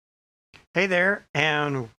Hey there,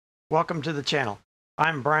 and welcome to the channel.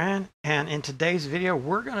 I'm Brian, and in today's video,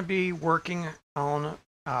 we're going to be working on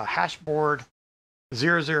hashboard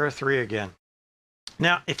 003 again.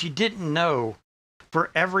 Now, if you didn't know, for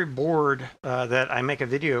every board that I make a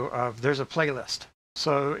video of, there's a playlist.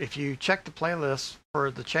 So if you check the playlist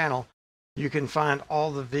for the channel, you can find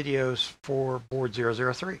all the videos for board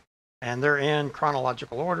 003, and they're in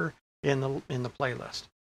chronological order in the playlist.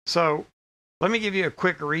 So let me give you a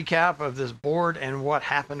quick recap of this board and what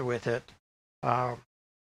happened with it. Let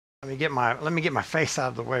me get my face out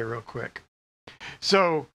of the way real quick.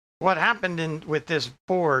 So what happened with this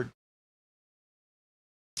board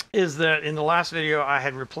is that in the last video I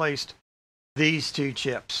had replaced these two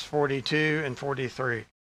chips, 42 and 43.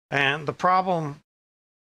 And the problem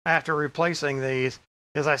after replacing these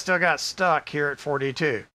is I still got stuck here at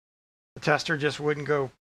 42. The tester just wouldn't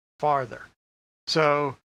go farther.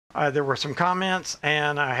 So there were some comments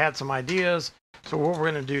and I had some ideas. So what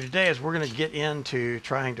we're going to do today is we're going to get into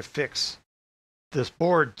trying to fix this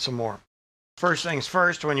board some more. First things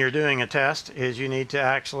first, when you're doing a test, is you need to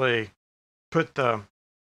actually put the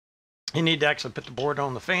board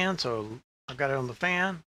on the fan. So I've got it on the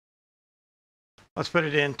fan. Let's put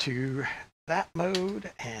it into that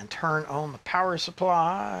mode and turn on the power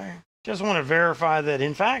supply. Just want to verify that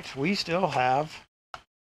in fact we still have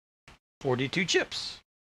 42 chips.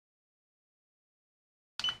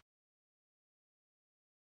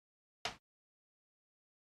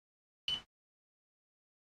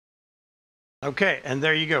 Okay, and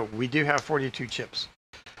there you go. We do have 42 chips.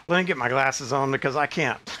 Let me get my glasses on because I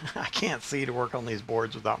can't see to work on these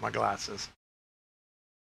boards without my glasses.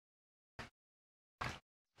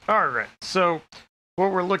 All right, so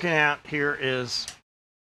what we're looking at here is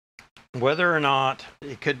whether or not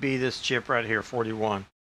it could be this chip right here, 41,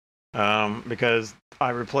 because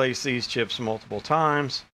I replaced these chips multiple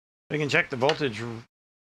times. We can check the voltage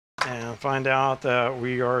and find out that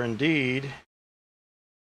we are indeed.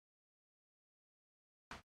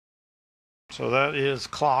 So that is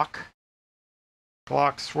clock.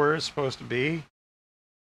 Clock's where it's supposed to be.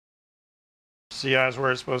 CI is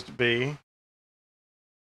where it's supposed to be.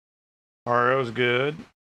 RO is good.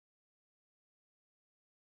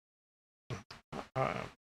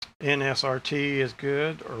 NSRT is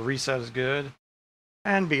good, or reset is good.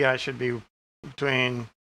 And BI should be between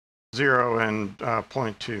 0 and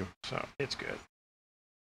 0.2, so it's good.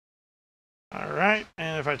 All right,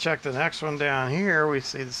 and if I check the next one down here, we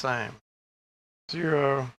see the same.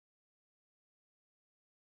 0,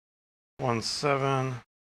 1, 7.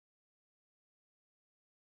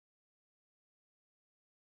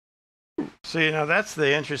 See, now that's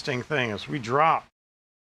the interesting thing is we drop.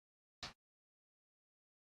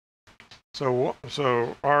 So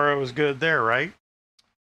RO is good there, right?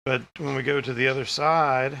 But when we go to the other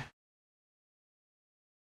side,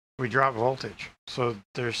 we drop voltage. So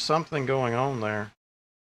there's something going on there.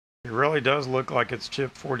 It really does look like it's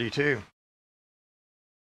chip 42.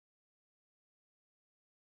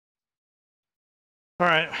 All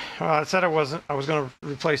right, I said I was going to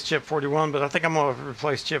replace chip 41, but I think I'm going to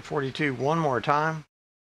replace chip 42 one more time.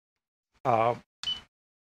 Hey,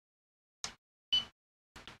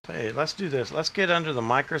 let's do this. Let's get under the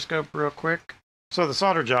microscope real quick. So the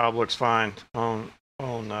solder job looks fine on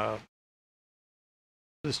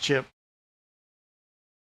this chip.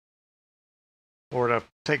 Lord, I've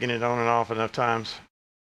taken it on and off enough times.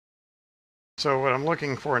 So what I'm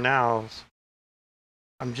looking for now is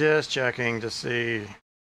I'm just checking to see.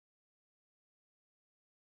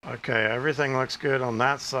 Okay, everything looks good on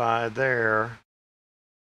that side there.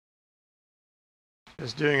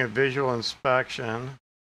 Just doing a visual inspection.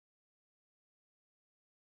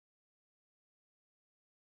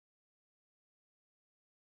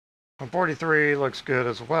 And 43 looks good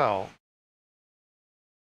as well.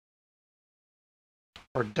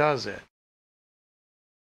 Or does it?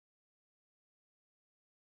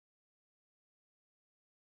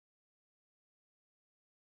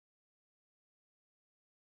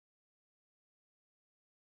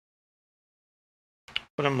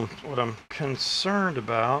 What I'm concerned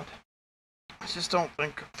about, I just don't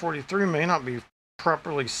think 43 may not be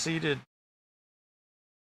properly seated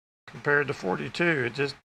compared to 42. It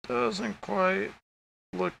just doesn't quite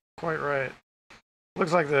look quite right.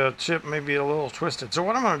 Looks like the chip may be a little twisted. So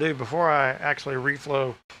what I'm going to do before I actually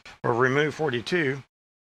reflow or remove 42,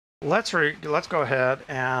 let's go ahead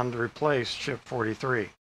and replace chip 43.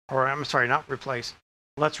 Or I'm sorry, not replace.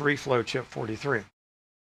 Let's reflow chip 43.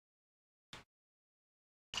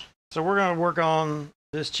 So we're going to work on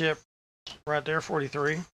this chip right there,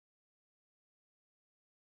 43.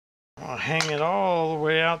 I'll hang it all the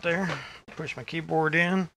way out there, push my keyboard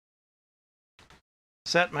in.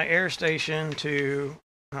 set my air station to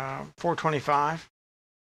 425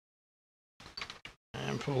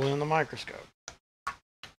 and pull in the microscope.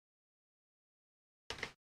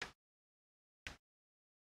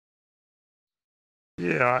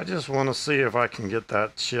 Yeah, I just want to see if I can get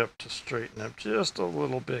that chip to straighten up just a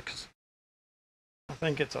little bit, 'cause I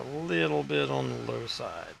think it's a little bit on the low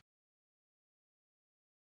side.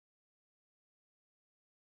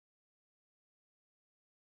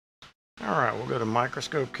 All right, we'll go to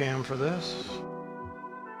microscope cam for this.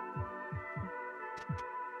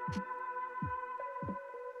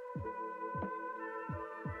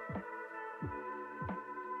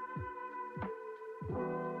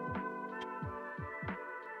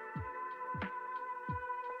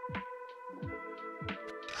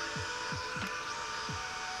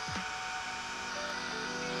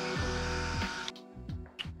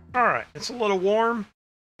 All right, it's a little warm,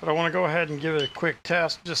 but I want to go ahead and give it a quick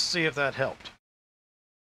test, just see if that helped.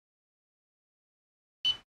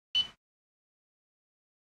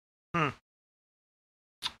 I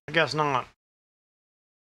guess not.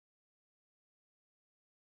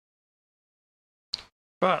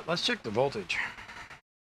 But let's check the voltage.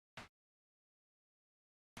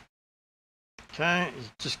 Okay,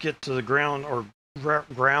 just get to the ground or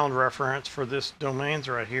ground reference for this domains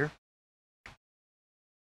right here.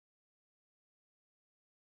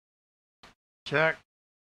 Check.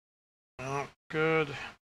 Oh, good.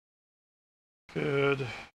 Good.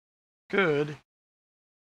 Good.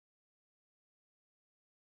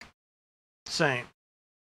 Same.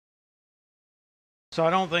 So I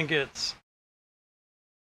don't think it's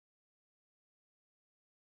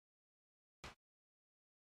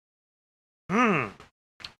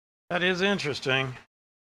that is interesting.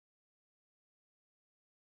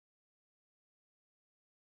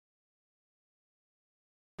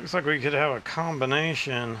 Looks like we could have a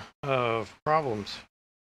combination of problems.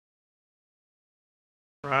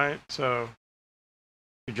 Right? So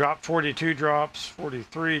you drop 42 drops,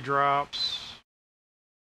 43 drops.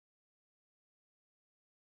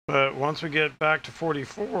 But once we get back to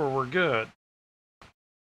 44, we're good.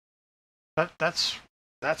 That's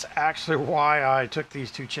actually why I took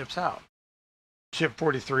these two chips out. Chip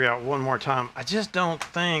 43 out one more time. I just don't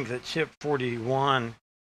think that chip 41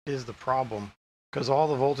 is the problem, because all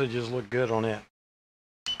the voltages look good on it.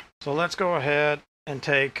 So let's go ahead and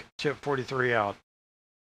take chip 43 out.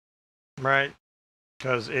 Right?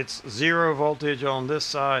 Because it's 0 voltage on this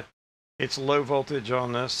side. It's low voltage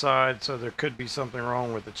on this side, so there could be something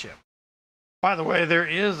wrong with the chip. By the way, there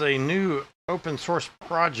is a new open source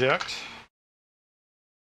project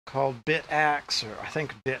called BitX, or I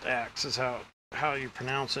think BitX is how you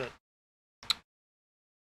pronounce it.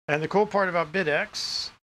 And the cool part about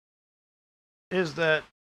BitX is that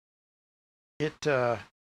it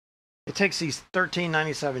takes these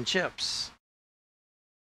 1397 chips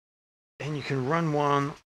and you can run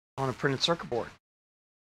one on a printed circuit board.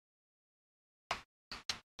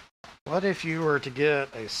 What if you were to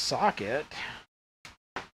get a socket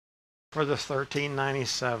for the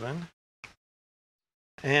 1397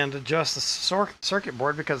 and adjust the circuit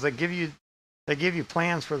board, because they give you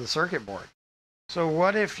plans for the circuit board. So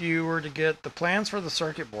what if you were to get the plans for the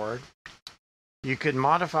circuit board? You could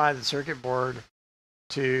modify the circuit board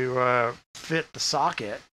to fit the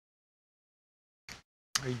socket.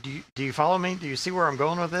 Do you follow me? Do you see where I'm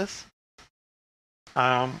going with this?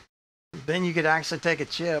 Then you could actually take a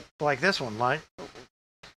chip like this one. Like,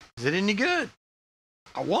 is it any good?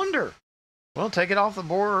 I wonder. Well, take it off the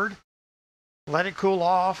board, let it cool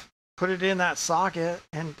off, put it in that socket,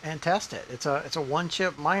 and test it. It's a one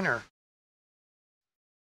chip miner.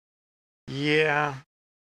 Yeah.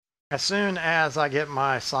 As soon as I get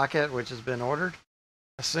my socket, which has been ordered,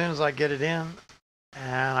 as soon as I get it in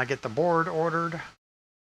and I get the board ordered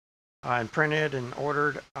and printed and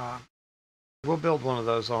ordered, we'll build one of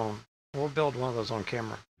those on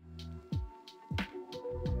camera.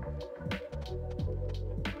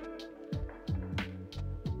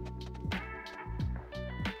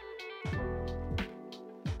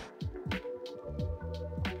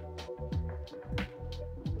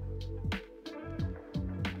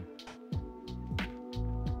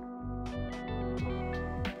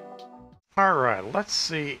 All right, let's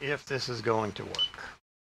see if this is going to work.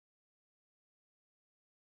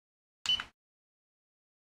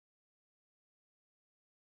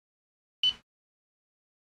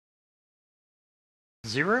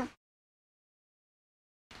 Zero?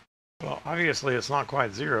 Well, obviously it's not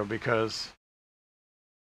quite zero, because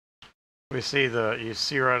you see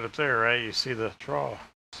right up there, right? You see the draw.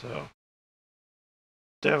 So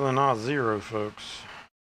definitely not zero, folks.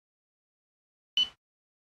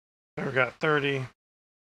 There we got 30,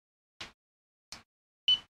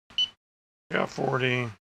 Got 40.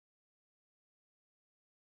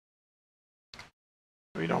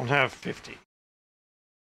 We don't have 50.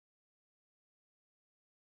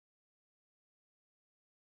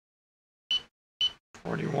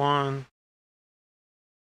 $41.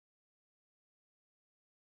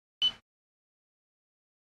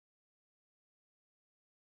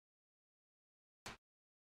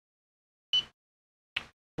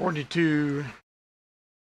 $42.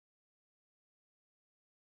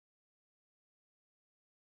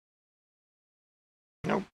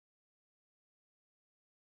 Nope.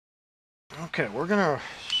 Okay, we're gonna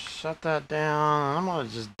shut that down. I'm gonna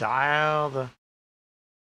just dial the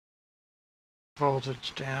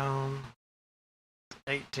voltage down.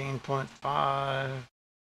 18.5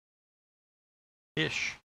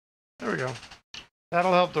 ish. There we go.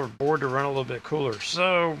 That'll help the board to run a little bit cooler.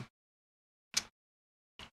 So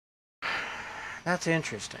that's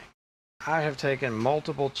interesting. I have taken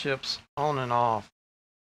multiple chips on and off,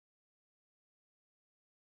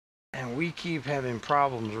 and we keep having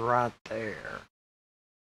problems right there.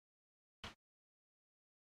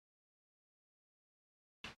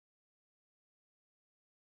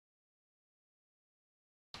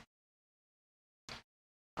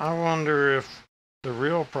 I wonder if the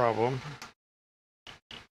real problem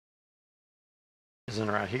isn't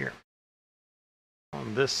right here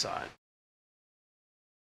on this side.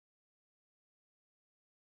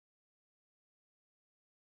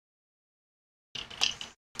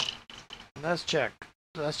 Let's check.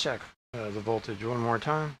 Let's check the voltage one more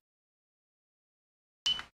time.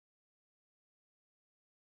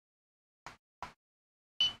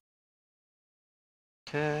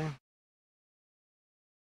 Okay.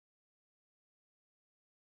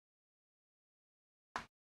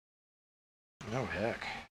 Oh, heck.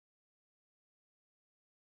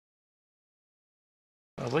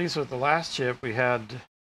 At least with the last chip, we had...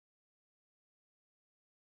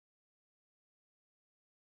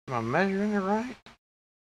 Am I measuring it right?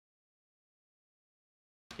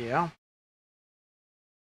 Yeah.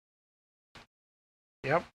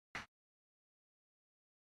 Yep.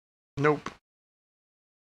 Nope.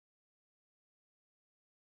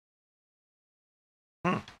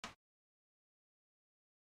 Hmm.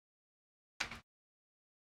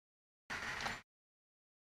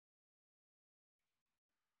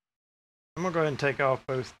 I'm going to go ahead and take off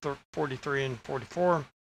both 43 and 44.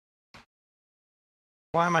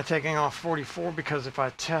 Why am I taking off 44? Because if I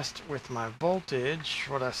test with my voltage,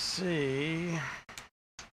 what I see...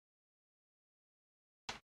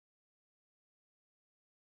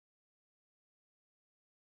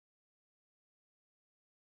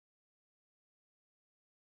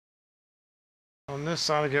 On this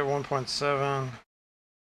side I get 1.7.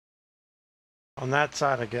 On that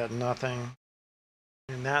side I get nothing.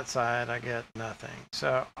 On that side I get nothing.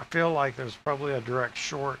 So I feel like there's probably a direct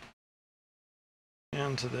short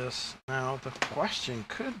into this. Now the question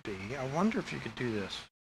could be, I wonder if you could do this.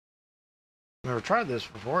 I've never tried this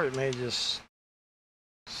before. It may just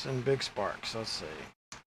send big sparks. Let's see.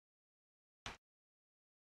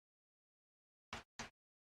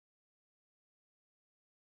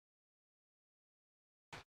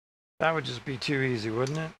 That would just be too easy,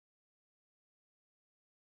 wouldn't it?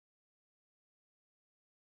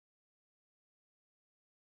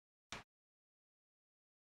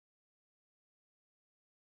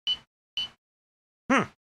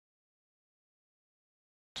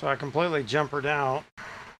 So I completely jumpered out,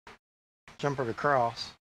 jumpered across.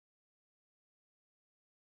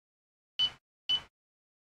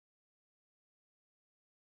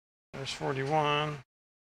 There's 41.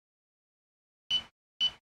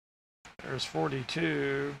 There's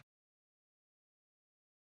 42.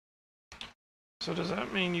 So does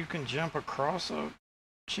that mean you can jump across a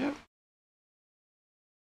chip?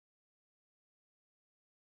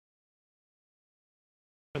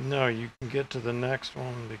 But no, you can get to the next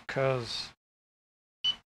one because...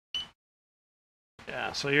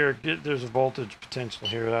 Yeah, so there's a voltage potential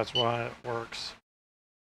here. That's why it works.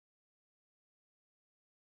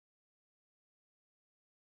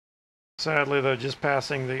 Sadly, though, just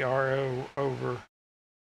passing the RO over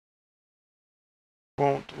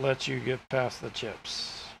won't let you get past the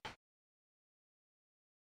chips.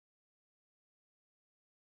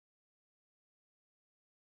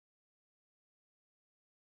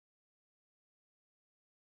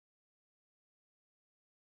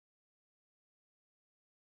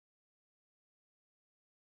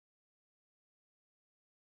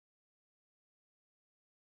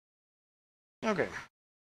 Okay.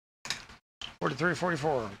 43,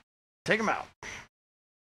 44. Take them out.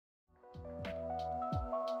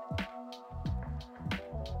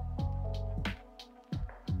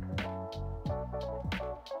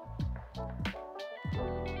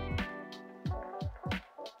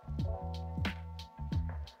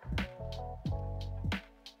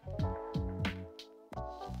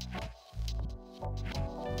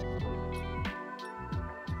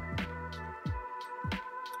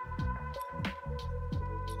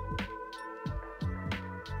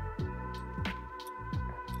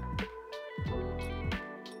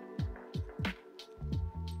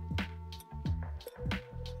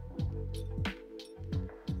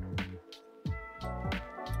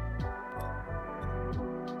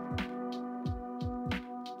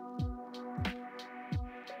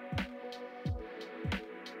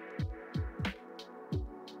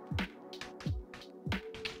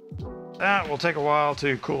 That will take a while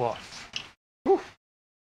to cool off. Whew.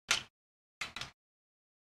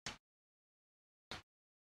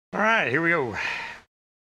 All right, here we go.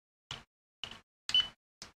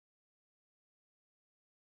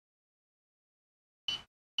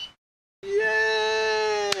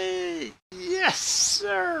 Yay! Yes,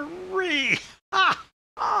 sirree! Ah!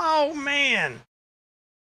 Oh, man!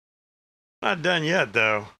 Not done yet,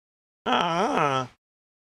 though.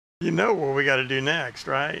 You know what we got to do next,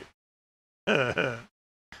 right?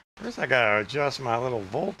 First, I got to adjust my little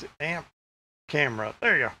volt amp camera.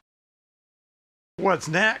 There you go. What's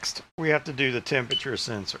next? We have to do the temperature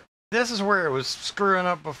sensor. This is where it was screwing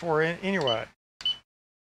up before anyway.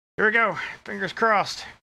 Here we go. Fingers crossed.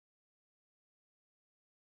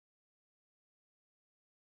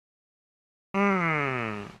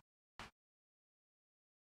 All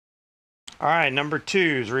right, number 2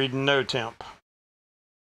 is reading no temp.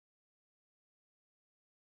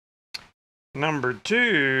 Number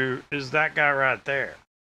 2 is that guy right there.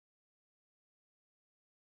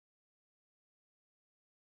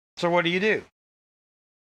 So what do?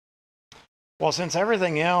 Well, since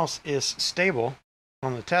everything else is stable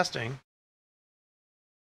on the testing,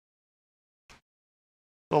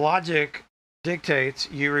 the logic dictates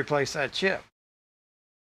you replace that chip.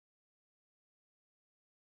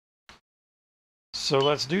 So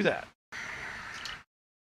let's do that.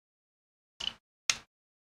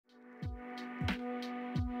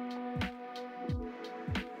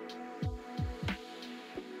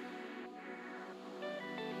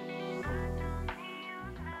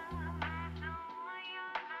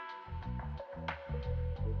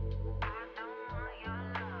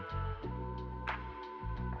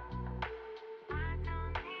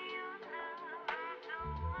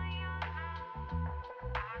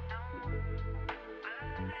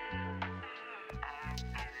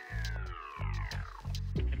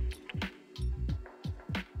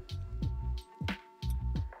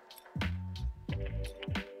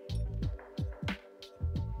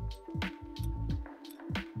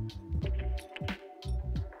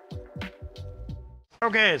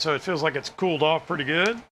 Okay, so it feels like it's cooled off pretty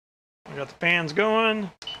good. We got the fans going.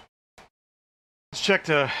 Let's check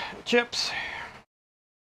the chips.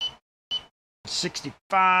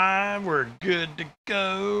 65, we're good to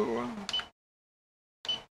go.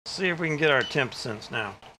 Let's see if we can get our temp sense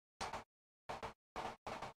now.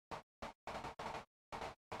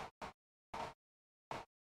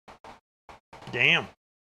 Damn.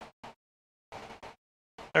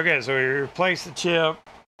 Okay, so we replace the chip.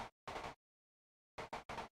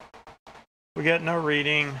 We get no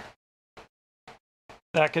reading.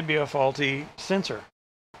 That could be a faulty sensor.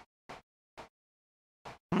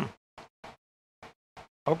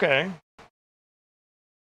 Okay.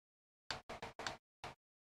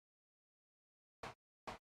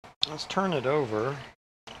 Let's turn it over.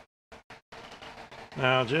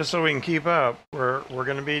 Now, just so we can keep up, we're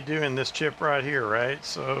going to be doing this chip right here, right?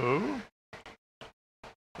 So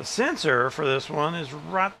the sensor for this one is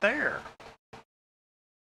right there.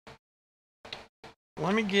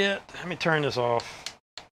 Let me turn this off.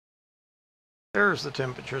 There's the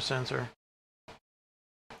temperature sensor.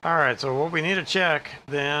 All right, so what we need to check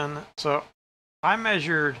then, so I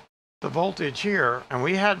measured the voltage here, and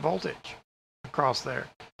we had voltage across there.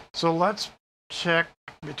 So let's check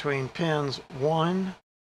between pins 1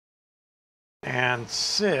 and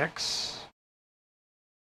 6.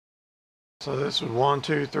 So this is 1,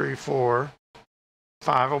 2, 3, 4.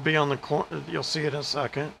 5 will be on the corner, you'll see it in a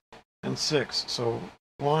second. And 6, so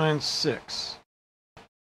 1 and 6.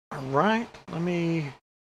 All right, let me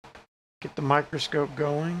get the microscope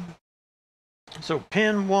going. So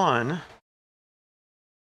pin 1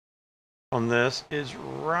 on this is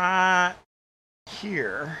right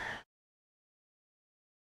here.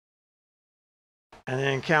 And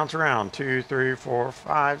then counts around 2, 3, 4,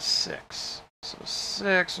 5, 6. So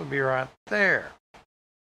 6 will be right there.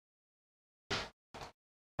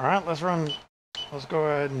 All right, let's go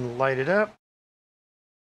ahead and light it up.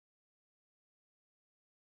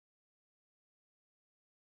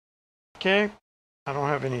 Okay, I don't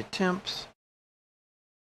have any temps.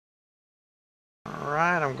 All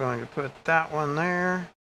right, I'm going to put that one there.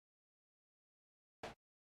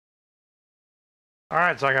 All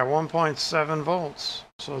right, so I got 1.7 volts.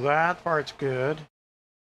 So that part's good.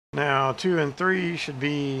 Now 2 and 3 should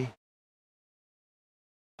be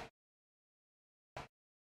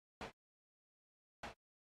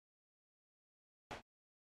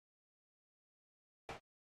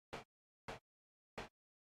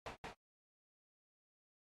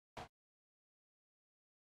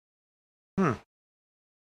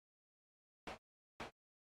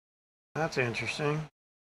that's interesting.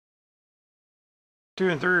 2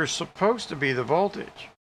 and 3 are supposed to be the voltage,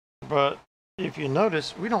 but if you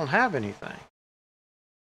notice, we don't have anything.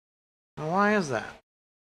 Now, why is that?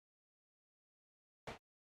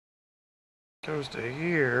 Goes to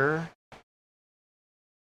here.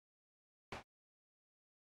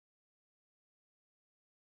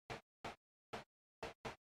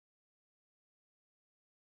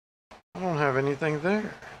 I don't have anything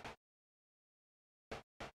there.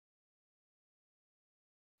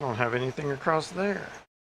 I don't have anything across there.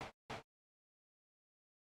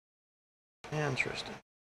 Interesting.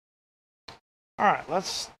 All right,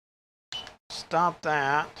 let's stop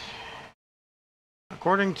that.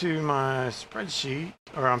 According to my spreadsheet,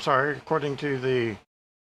 or I'm sorry, according to the,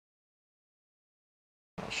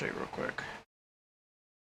 I'll show you real quick.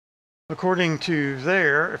 According to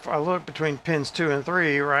there, if I look between pins 2 and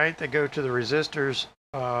 3, right, they go to the resistors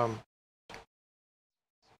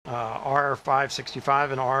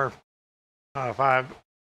R565 and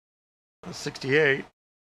R568,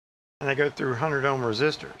 and they go through 100 ohm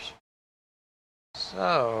resistors.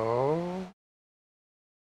 So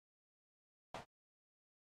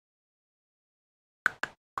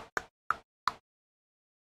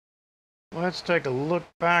let's take a look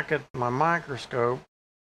back at my microscope.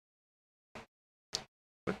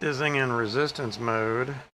 Put this thing in resistance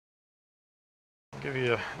mode. I'll give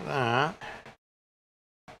you that.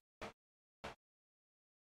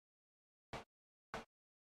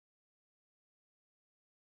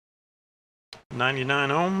 $99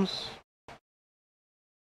 ohms.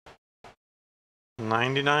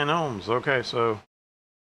 99 ohms. Okay, so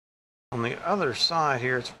on the other side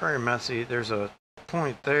here, it's very messy. There's a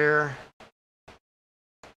point there.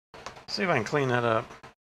 See if I can clean that up.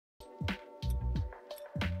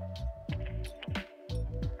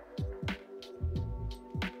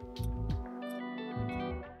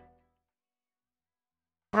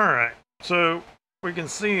 All right, so we can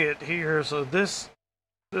see it here. So this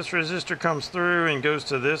resistor comes through and goes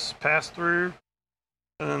to this pass through,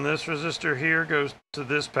 and then this resistor here goes to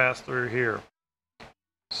this pass through here.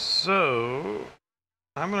 So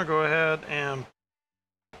I'm going to go ahead and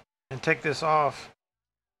take this off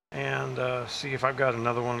and see if I've got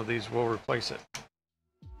another one of these. We'll replace it.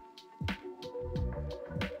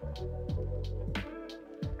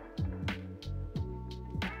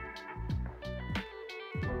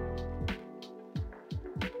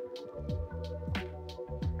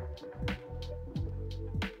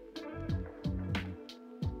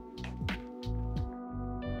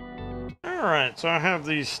 Alright, so I have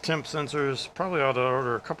these temp sensors. Probably ought to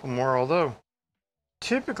order a couple more, although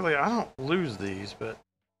typically I don't lose these, but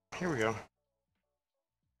here we go.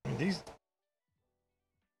 These,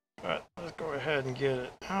 but let's go ahead and get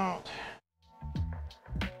it out.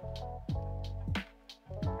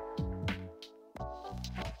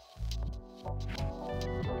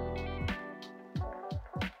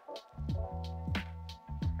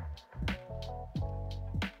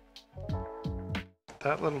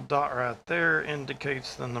 That little dot right there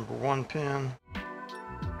indicates the number 1 pin.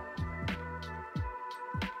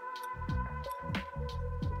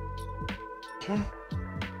 Okay.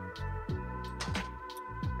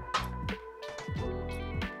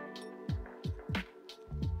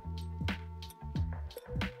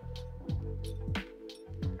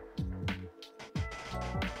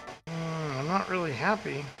 I'm not really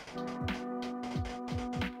happy.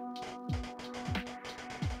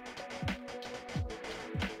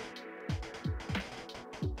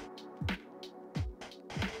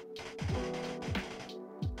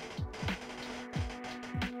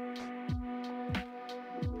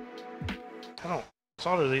 I don't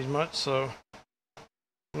solder these much, so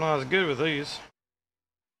I'm not as good with these.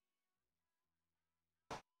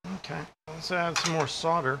 Okay, let's add some more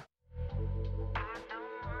solder.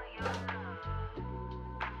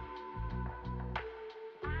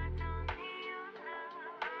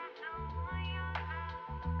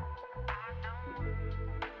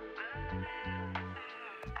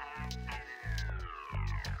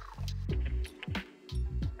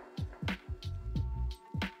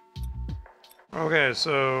 Okay,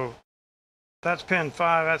 so that's pin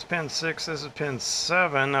 5, that's pin 6, this is pin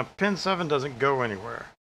 7. Now pin 7 doesn't go anywhere.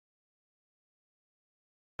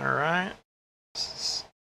 Alright.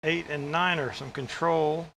 8 and 9 are some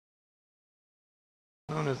control,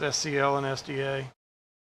 known as SCL and SDA.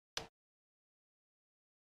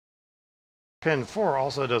 Pin 4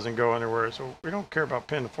 also doesn't go anywhere, so we don't care about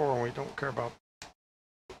pin 4 and we don't care about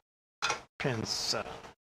pin 7.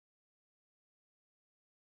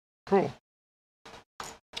 Cool.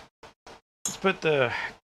 Let's put the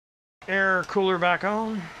air cooler back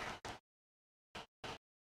on.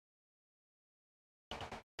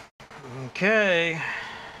 Okay.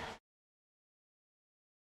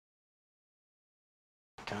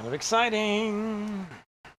 Kind of exciting.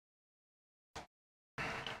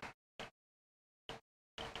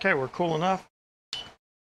 Okay, we're cool enough.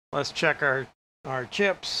 Let's check our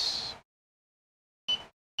chips.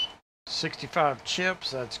 65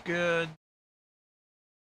 chips, that's good.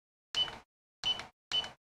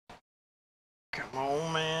 Come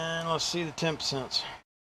on, man. Let's see the temp sense.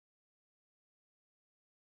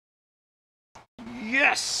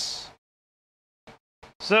 Yes!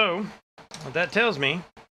 So, what that tells me,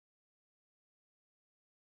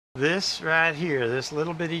 this right here, this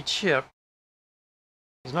little bitty chip,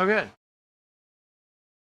 is no good.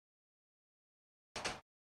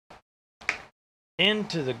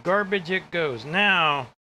 Into the garbage it goes. Now,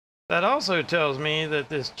 that also tells me that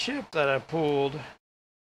this chip that I pulled,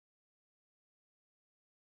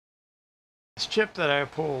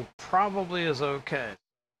 probably is okay.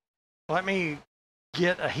 Let me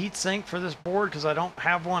get a heatsink for this board because I don't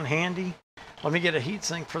have one handy. Let me get a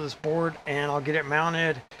heatsink for this board and I'll get it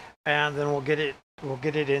mounted, and then we'll get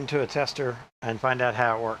it into a tester and find out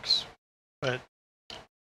how it works. But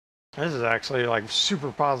this is actually like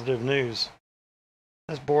super positive news.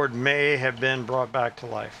 This board may have been brought back to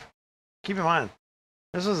life. Keep in mind,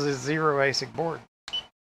 this is a zero ASIC board.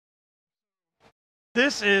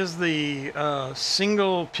 This is the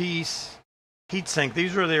single piece heatsink.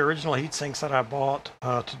 These were the original heatsinks that I bought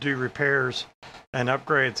to do repairs and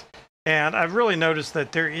upgrades. And I've really noticed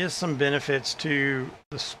that there is some benefits to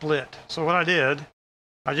the split. So what I did,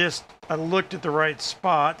 I looked at the right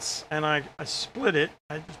spots and I split it.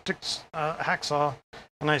 I took a hacksaw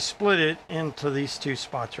and I split it into these two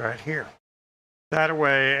spots right here. That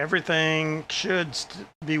way everything should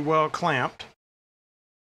be well clamped.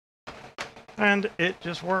 And it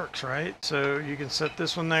just works, right? So you can set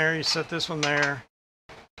this one there, you set this one there.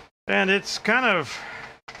 And it's kind of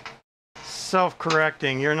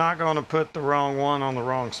self-correcting. You're not going to put the wrong one on the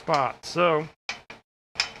wrong spot. So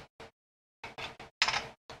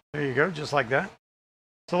there you go, just like that.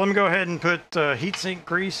 So let me go ahead and put heatsink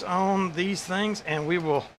grease on these things, and we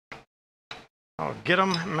will get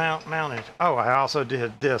them mounted. Oh, I also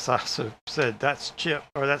did this. I also said that's chip,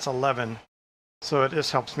 or that's 11. So it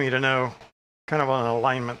just helps me to know kind of an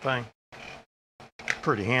alignment thing.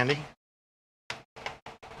 Pretty handy.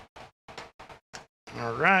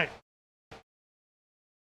 All right.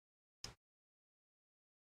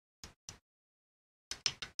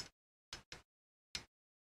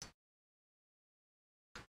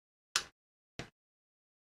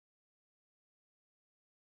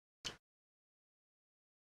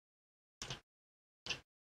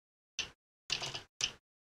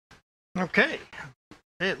 Okay,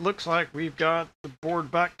 it looks like we've got the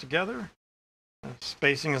board back together. The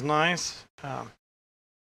spacing is nice. Yeah,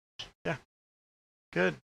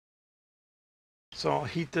 good. So I'll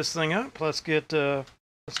heat this thing up. Let's get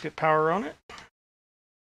power on it.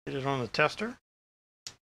 Get it on the tester.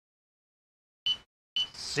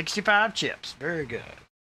 65 chips, very good.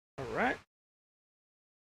 All right.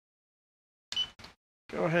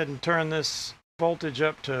 Go ahead and turn this voltage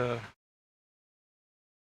up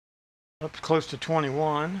close to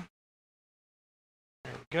 21.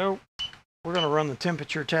 There we go. We're going to run the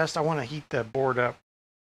temperature test. I want to heat that board up.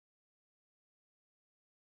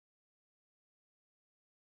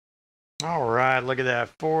 All right, look at that.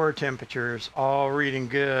 4 temperatures, all reading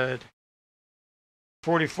good.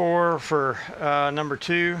 44 for number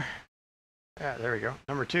 2. Yeah, there we go.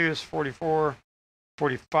 Number 2 is 44.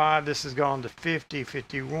 45, this has gone to 50,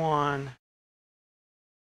 51.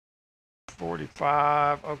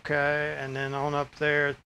 45, okay, and then on up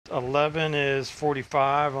there, 11 is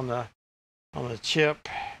 45 on the chip,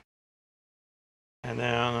 and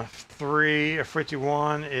then 3 or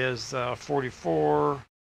 51 is 44.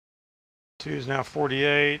 2 is now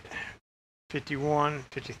 48, 51,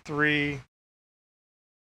 53.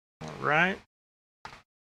 All right.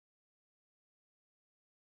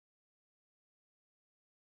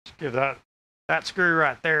 Just give that screw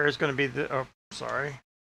right there is going to be the, oh, sorry.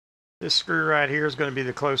 This screw right here is going to be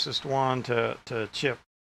the closest one to chip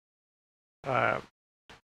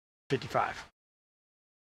 55.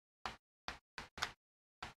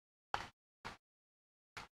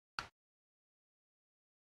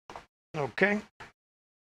 Okay,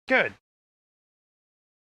 good.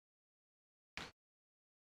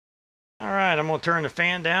 All right, I'm going to turn the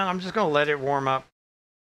fan down. I'm just going to let it warm up.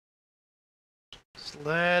 Just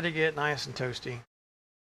let it get nice and toasty.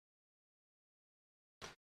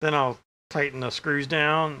 Then I'll tighten the screws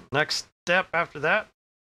down. Next step after that,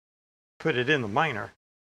 put it in the miner.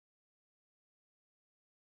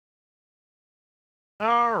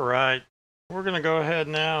 All right, we're going to go ahead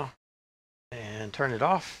now and turn it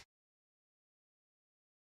off.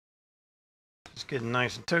 Just getting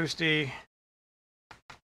nice and toasty.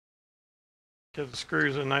 Give the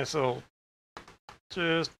screws a nice little,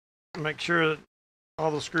 just make sure that all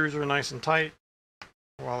the screws are nice and tight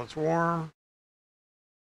while it's warm.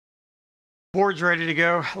 Board's ready to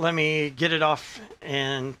go. Let me get it off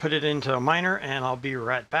and put it into a miner, and I'll be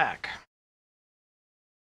right back.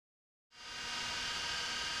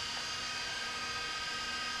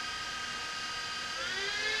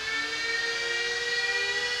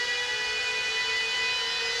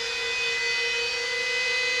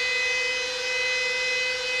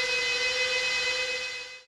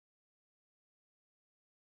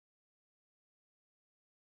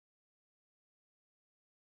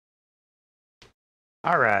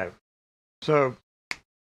 All right, so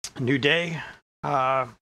new day,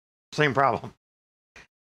 same problem.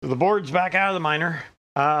 So the board's back out of the miner,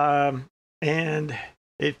 and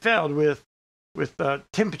it failed with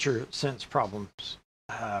temperature sense problems.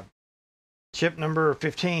 Chip number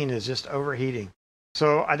 15 is just overheating.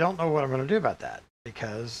 So I don't know what I'm going to do about that,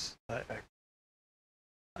 because I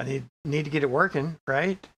need to get it working,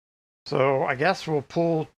 right? So I guess we'll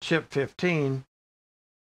pull chip 15.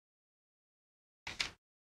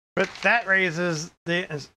 But that raises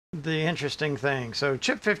the interesting thing. So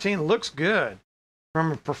chip 15 looks good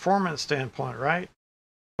from a performance standpoint, right?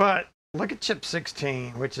 But look at chip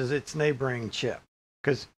 16, which is its neighboring chip.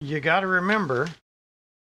 Because you got to remember,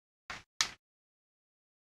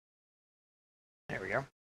 there we go.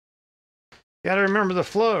 You got to remember the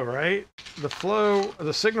flow, right? The flow,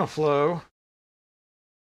 the signal flow.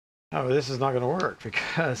 Oh, this is not going to work,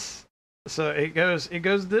 because so it goes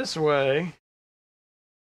this way.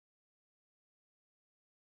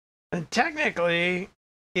 And technically,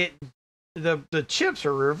 the chips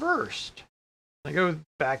are reversed. They go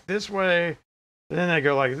back this way, then they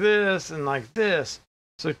go like this and like this.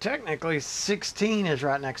 So technically, 16 is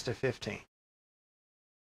right next to 15.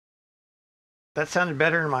 That sounded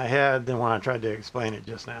better in my head than when I tried to explain it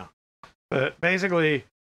just now. But basically,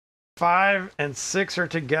 5 and 6 are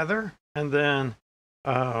together, and then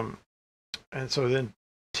and so then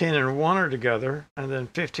 10 and 1 are together, and then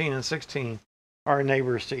 15 and 16 are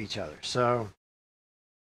neighbors to each other. So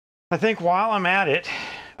I think while I'm at it,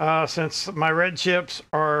 since my red chips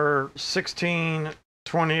are 16,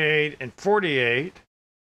 28, and 48,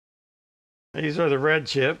 these are the red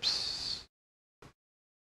chips,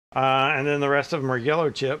 and then the rest of them are yellow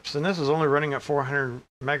chips, and this is only running at 400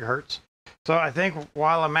 megahertz. So I think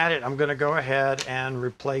while I'm at it, I'm going to go ahead and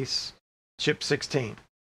replace chip 16.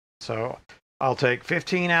 So I'll take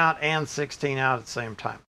 15 out and 16 out at the same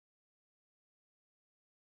time.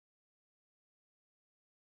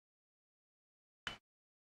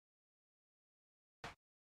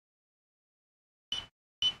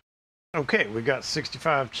 Okay, we got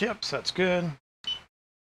 65 chips. That's good.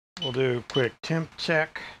 We'll do a quick temp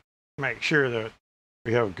check. Make sure that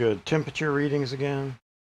we have good temperature readings again.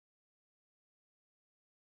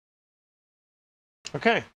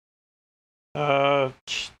 Okay.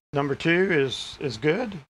 Number 2 is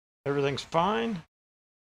good. Everything's fine.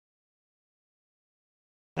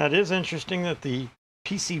 That is interesting that the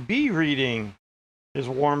PCB reading is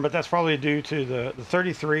warm, but that's probably due to the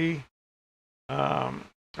 33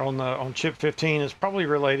 on chip 15 is probably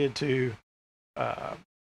related to the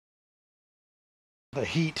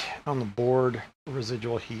heat on the board,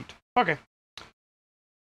 residual heat. Okay.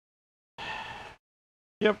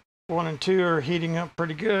 Yep, 1 and 2 are heating up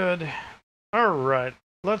pretty good. All right,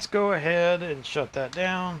 let's go ahead and shut that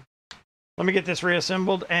down. Let me get this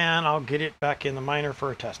reassembled, and I'll get it back in the miner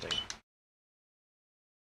for testing.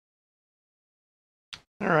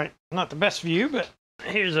 All right, not the best view, but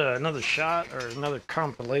here's another shot, or another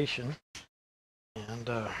compilation. And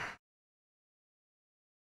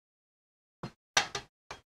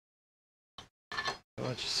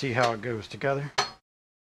let's see how it goes together.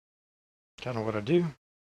 Kind of what I do.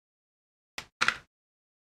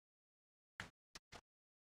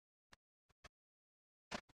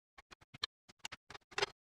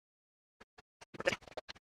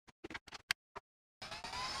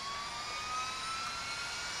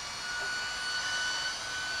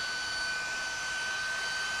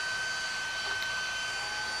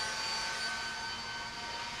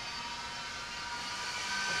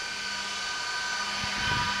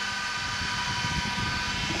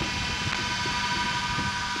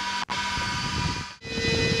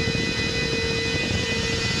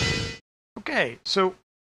 Okay, so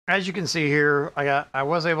as you can see here, I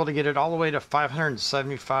was able to get it all the way to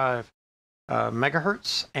 575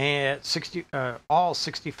 megahertz and all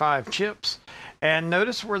 65 chips, And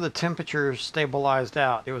notice where the temperature stabilized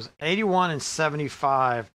out. It was 81 and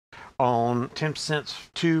 75 on temp sense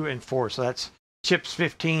 2 and 4. So that's chips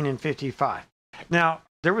 15 and 55. Now,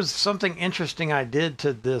 there was something interesting I did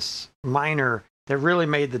to this miner that really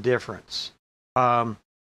made the difference.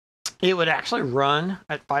 It would actually run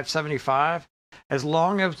at 575 as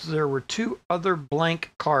long as there were 2 other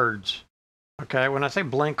blank cards. Okay, when I say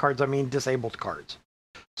blank cards, I mean disabled cards.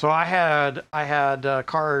 So I had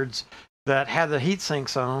cards that had the heat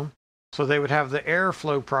sinks on, so they would have the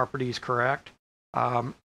airflow properties correct,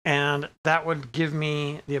 and that would give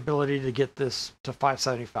me the ability to get this to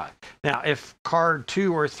 575. Now, if card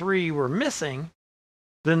 2 or 3 were missing,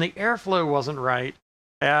 then the airflow wasn't right,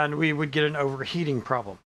 and we would get an overheating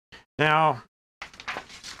problem. Now,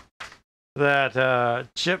 that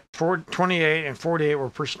chip 28 and 48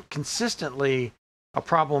 were consistently a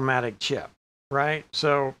problematic chip, right?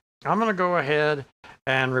 So I'm going to go ahead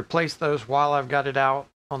and replace those while I've got it out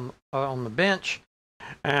on the bench,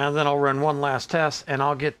 and then I'll run one last test, and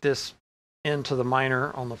I'll get this into the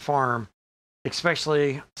miner on the farm,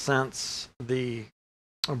 especially since the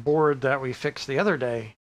board that we fixed the other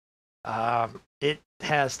day, it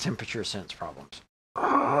has temperature sense problems.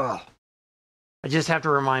 Ugh. I just have to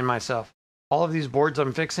remind myself, all of these boards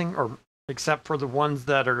I'm fixing, or except for the ones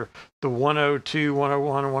that are the 102,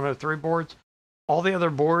 101, and 103 boards, all the other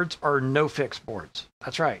boards are no-fix boards.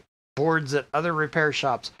 That's right. Boards that other repair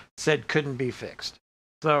shops said couldn't be fixed.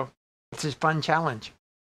 So it's a fun challenge.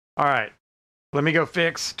 All right. Let me go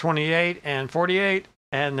fix 28 and 48,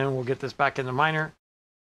 and then we'll get this back in the miner.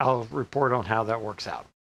 I'll report on how that works out.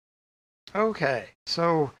 Okay.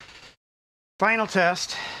 So final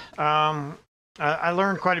test. I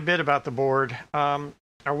learned quite a bit about the board. I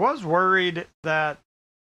was worried that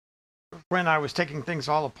when I was taking things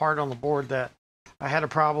all apart on the board that I had a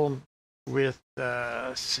problem with,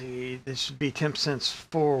 let's see, this should be temp sense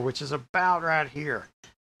 4, which is about right here.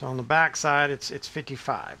 So on the back side, it's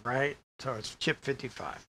 55, right? So it's chip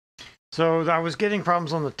 55. So I was getting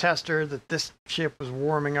problems on the tester that this chip was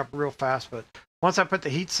warming up real fast, but once I put the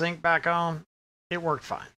heat sink back on, it worked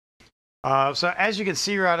fine. So as you can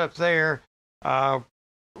see right up there,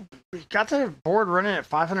 we got the board running at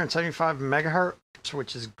 575 megahertz,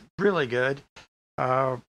 which is really good.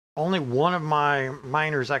 Only one of my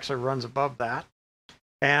miners actually runs above that.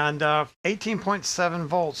 And 18.7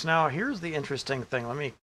 volts. Now, here's the interesting thing. Let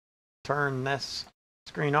me turn this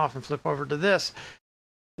screen off and flip over to this.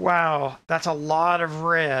 Wow, that's a lot of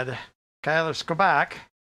red. Okay, let's go back.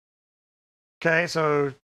 Okay,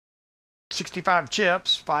 so 65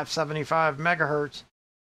 chips, 575 megahertz.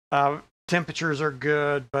 Temperatures are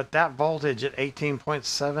good, but that voltage at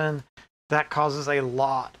 18.7, that causes a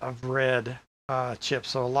lot of red chips.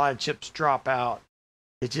 So a lot of chips drop out.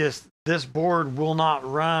 This board will not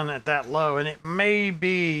run at that low, and it may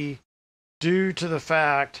be due to the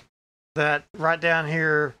fact that right down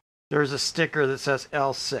here, there's a sticker that says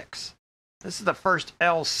L6. This is the first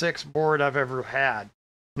L6 board I've ever had.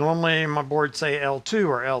 Normally my boards say L2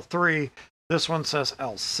 or L3. This one says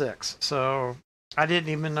L6. So I didn't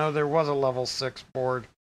even know there was a level 6 board.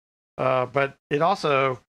 But it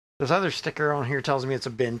also, this other sticker on here tells me it's a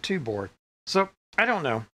bin 2 board. So I don't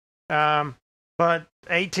know. But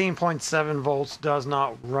 18.7 volts does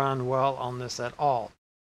not run well on this at all.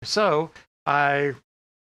 So I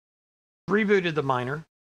rebooted the miner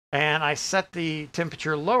and I set the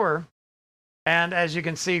temperature lower. And as you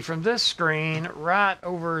can see from this screen, right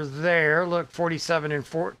over there, look, 47 and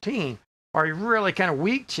 14 are really kind of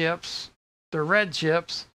weak chips. They're red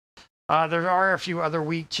chips. There are a few other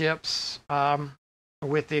weak chips.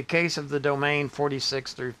 With the case of the domain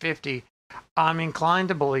 46 through 50, I'm inclined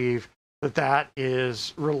to believe that that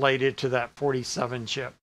is related to that 47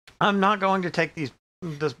 chip. I'm not going to take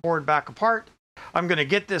this board back apart. I'm going to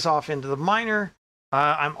get this off into the miner.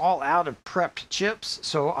 I'm all out of prepped chips,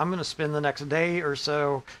 so I'm going to spend the next day or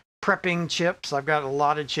so prepping chips. I've got a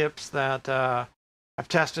lot of chips that I've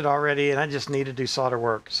tested already, and I just need to do solder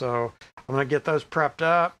work. So I'm going to get those prepped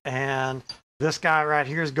up, and this guy right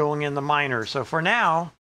here is going in the miner. So for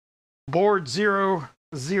now, board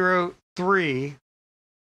 003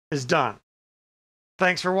 is done.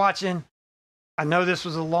 Thanks for watching. I know this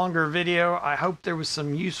was a longer video. I hope there was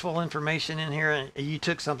some useful information in here and you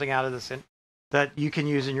took something out of this that you can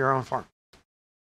use in your own farm.